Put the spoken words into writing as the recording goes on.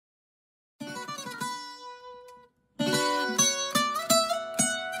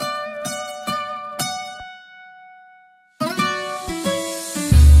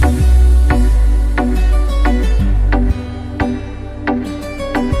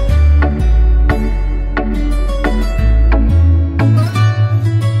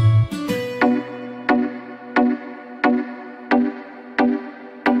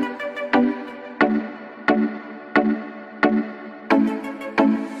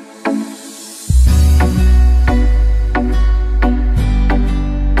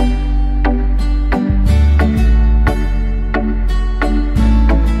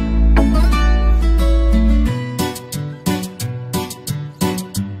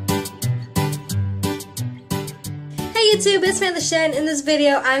YouTube, it's Samantha Shead. In this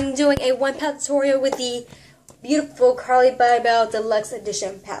video, I'm doing a one palette tutorial with the beautiful Carli Bybel Deluxe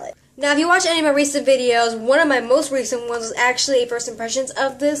Edition palette. Now, if you watch any of my recent videos, one of my most recent ones was actually first impressions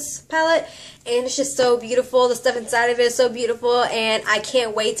of this palette, and it's just so beautiful. The stuff inside of it is so beautiful, and I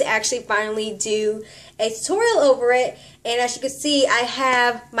can't wait to actually finally do a tutorial over it. And as you can see, I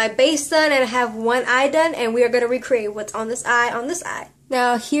have my base done and I have one eye done, and we are going to recreate what's on this eye on this eye.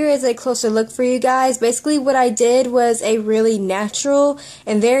 Now, here is a closer look for you guys. Basically, what I did was a really natural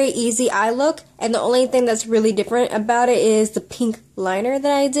and very easy eye look, and the only thing that's really different about it is the pink liner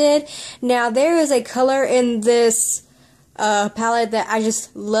that I did. Now, there is a color in this palette that I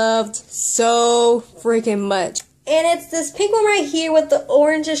just loved so freaking much. And it's this pink one right here with the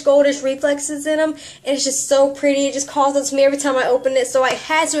orangish, goldish reflexes in them. And it's just so pretty. It just calls out to me every time I open it. So I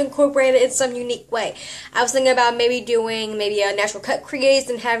had to incorporate it in some unique way. I was thinking about maybe doing a natural cut crease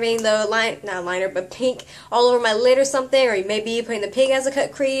and having the not liner, but pink all over my lid or something. Or maybe putting the pink as a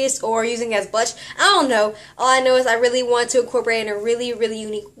cut crease or using it as blush. I don't know. All I know is I really want to incorporate it in a really, really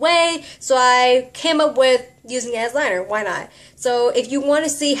unique way. So I came up with using it as liner. Why not? So if you want to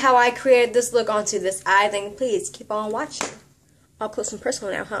see how I created this look onto this eye, then please keep on watching. All close and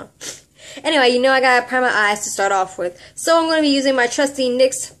personal now, huh? Anyway, you know I gotta prime my eyes to start off with. So I'm going to be using my trusty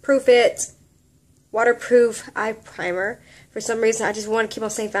NYX Proof It waterproof eye primer. For some reason, I just want to keep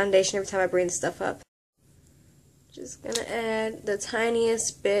on saying foundation every time I bring this stuff up. Just gonna add the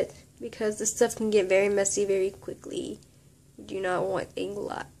tiniest bit because this stuff can get very messy very quickly. You do not want a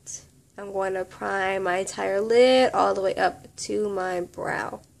lot. I'm going to prime my entire lid all the way up to my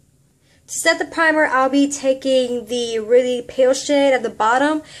brow. To set the primer, I'll be taking the really pale shade at the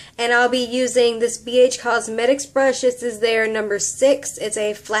bottom, and I'll be using this BH Cosmetics brush. This is their number 6. It's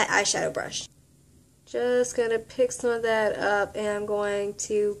a flat eyeshadow brush. Just going to pick some of that up, and I'm going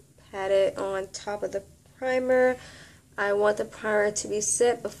to pat it on top of the primer. I want the primer to be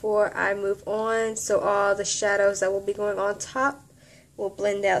set before I move on, so all the shadows that will be going on top will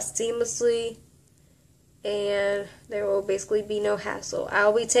blend out seamlessly, and there will basically be no hassle.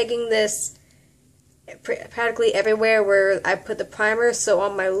 I'll be taking this practically everywhere where I put the primer, so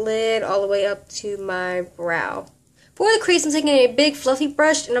on my lid all the way up to my brow. For the crease, I'm taking a big fluffy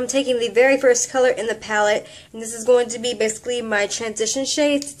brush, and I'm taking the very first color in the palette, and this is going to be basically my transition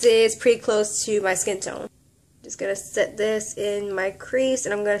shade. It is pretty close to my skin tone. Just going to set this in my crease,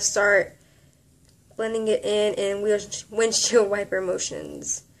 and I'm going to start blending it in windshield wiper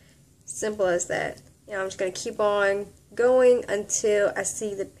motions. Simple as that. Now I'm just going to keep on going until I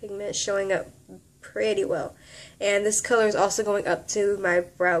see the pigment showing up pretty well. And this color is also going up to my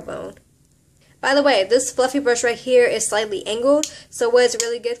brow bone. By the way, this fluffy brush right here is slightly angled, so what it's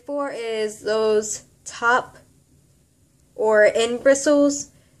really good for is those top or end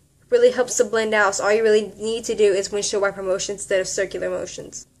bristles. Really helps to blend out, so all you really need to do is windshield wiper motions instead of circular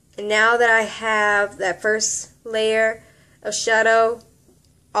motions. And now that I have that first layer of shadow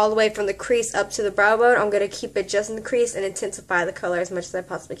all the way from the crease up to the brow bone, I'm going to keep it just in the crease and intensify the color as much as I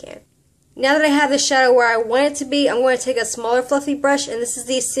possibly can. Now that I have the shadow where I want it to be, I'm going to take a smaller fluffy brush, and this is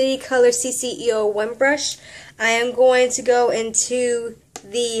the City Color CCEO1 brush. I am going to go into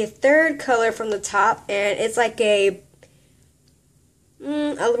the third color from the top, and it's like a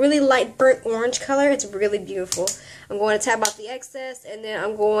really light burnt orange color. It's really beautiful. I'm going to tap off the excess, and then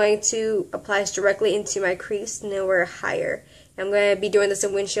I'm going to apply this directly into my crease, and then we're higher. I'm going to be doing this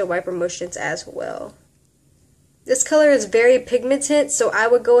in windshield wiper motions as well. This color is very pigmented, so I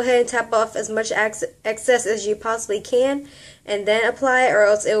would go ahead and tap off as much excess as you possibly can, and then apply it, or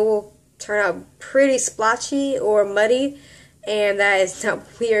else it will turn out pretty splotchy or muddy. And that is not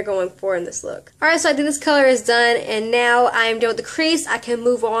what we are going for in this look. Alright, so I think this color is done, and now I am done with the crease. I can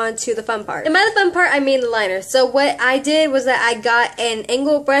move on to the fun part. And by the fun part, I mean the liner. So what I did was that I got an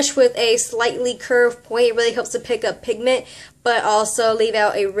angled brush with a slightly curved point. It really helps to pick up pigment, but also leave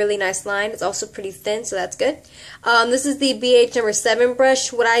out a really nice line. It's also pretty thin, so that's good. This is the BH number 7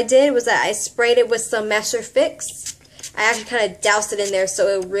 brush. What I did was that I sprayed it with some Master Fix. I actually kind of doused it in there so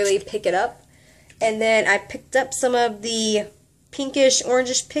it would really pick it up. And then I picked up some of the pinkish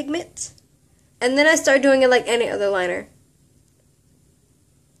orangish pigment, and then I started doing it like any other liner,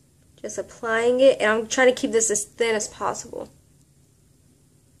 just applying it, and I'm trying to keep this as thin as possible.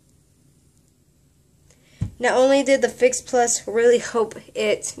 Not only did the Fix Plus really help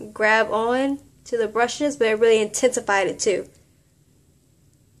it grab on to the brushes, but it really intensified it too,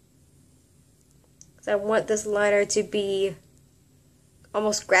 because I want this liner to be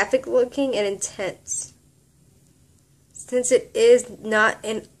almost graphic looking and intense. Since it is not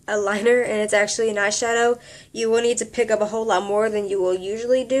a liner and it's actually an eyeshadow, you will need to pick up a whole lot more than you will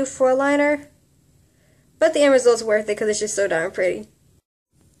usually do for a liner. but the end result's worth it because it's just so darn pretty.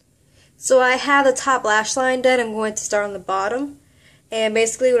 So I have the top lash line done. I'm going to start on the bottom. And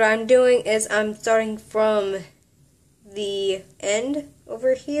basically what I'm doing is I'm starting from the end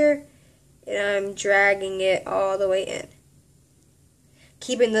over here, and I'm dragging it all the way in,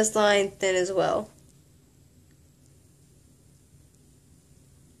 keeping this line thin as well.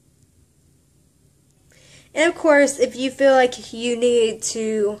 And of course, if you feel like you need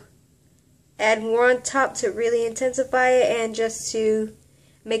to add more on top to really intensify it and just to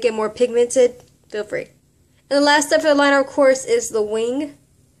make it more pigmented, feel free. And the last step for the liner, of course, is the wing.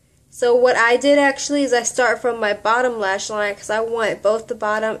 So what I did actually is I start from my bottom lash line because I want both the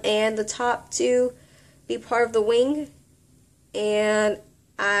bottom and the top to be part of the wing. And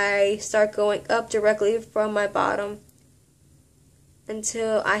I start going up directly from my bottom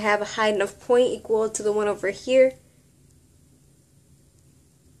until I have a high enough point equal to the one over here.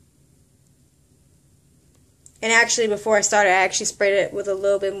 And actually, before I started, I actually sprayed it with a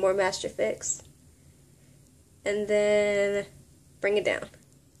little bit more Master Fix. And then bring it down.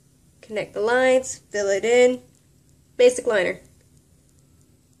 Connect the lines, fill it in. Basic liner.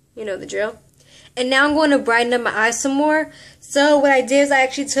 You know the drill. And now I'm going to brighten up my eyes some more. So what I did is I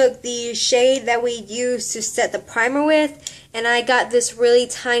actually took the shade that we used to set the primer with, and I got this really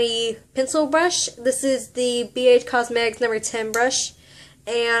tiny pencil brush. This is the BH Cosmetics number 10 brush,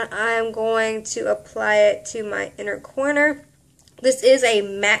 and I'm going to apply it to my inner corner. This is a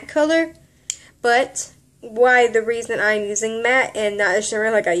matte color, but why the reason I'm using matte and not a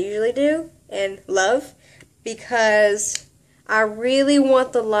shimmer like I usually do and love, because I really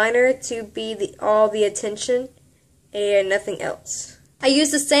want the liner to be all the attention and nothing else. I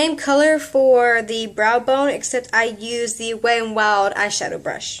use the same color for the brow bone, except I use the Wet n Wild eyeshadow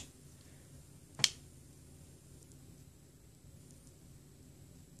brush.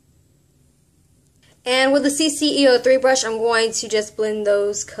 And with the CCEO3 brush, I'm going to just blend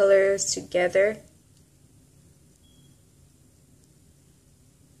those colors together.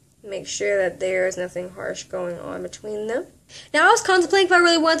 Make sure that there's nothing harsh going on between them. Now, I was contemplating if I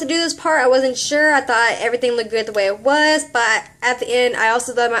really wanted to do this part. I wasn't sure. I thought everything looked good the way it was, but at the end, I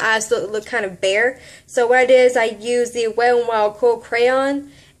also thought my eyes looked kind of bare. So what I did is I used the Wet n Wild Kohl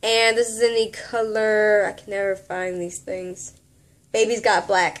Crayon, and this is in the color, I can never find these things, Baby's Got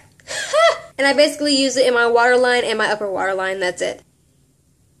Black. And I basically use it in my waterline and my upper waterline. That's it.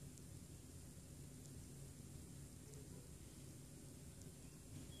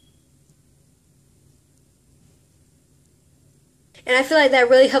 And I feel like that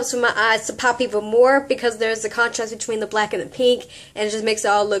really helps with my eyes to pop even more because there's the contrast between the black and the pink, and it just makes it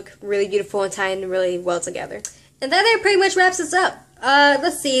all look really beautiful and tie in really well together. And that there pretty much wraps us up.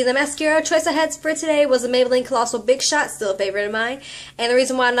 Let's see, the mascara choice I had for today was the Maybelline Colossal Big Shot, still a favorite of mine. And the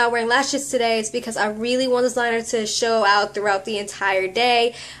reason why I'm not wearing lashes today is because I really want this liner to show out throughout the entire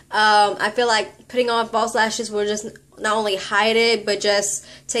day. I feel like putting on false lashes will just not only hide it, but just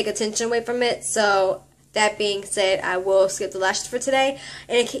take attention away from it. So that being said, I will skip the lashes for today.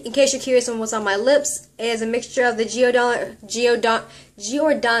 And in case you're curious on what's on my lips, it is a mixture of the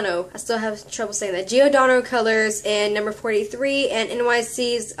Giordano, I still have trouble saying that, Giordano colors in number 43, and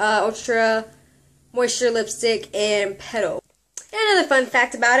NYC's Ultra Moisture Lipstick in Petal. And another fun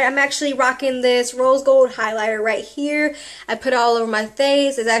fact about it, I'm actually rocking this rose gold highlighter right here. I put it all over my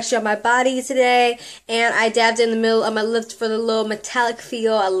face. It's actually on my body today. And I dabbed it in the middle of my lips for the little metallic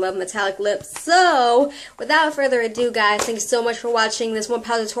feel. I love metallic lips. So, without further ado, guys, thank you so much for watching this one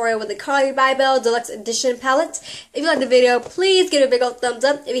palette tutorial with the Carli Bybel Deluxe Edition palette. If you liked the video, please give it a big old thumbs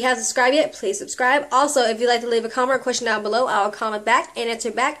up. If you haven't subscribed yet, please subscribe. Also, if you'd like to leave a comment or question down below, I'll comment back and answer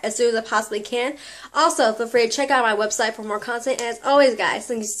back as soon as I possibly can. Also, feel free to check out my website for more content. And as always, guys,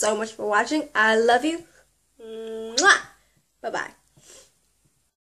 thank you so much for watching. I love you. Mwah! Bye-bye.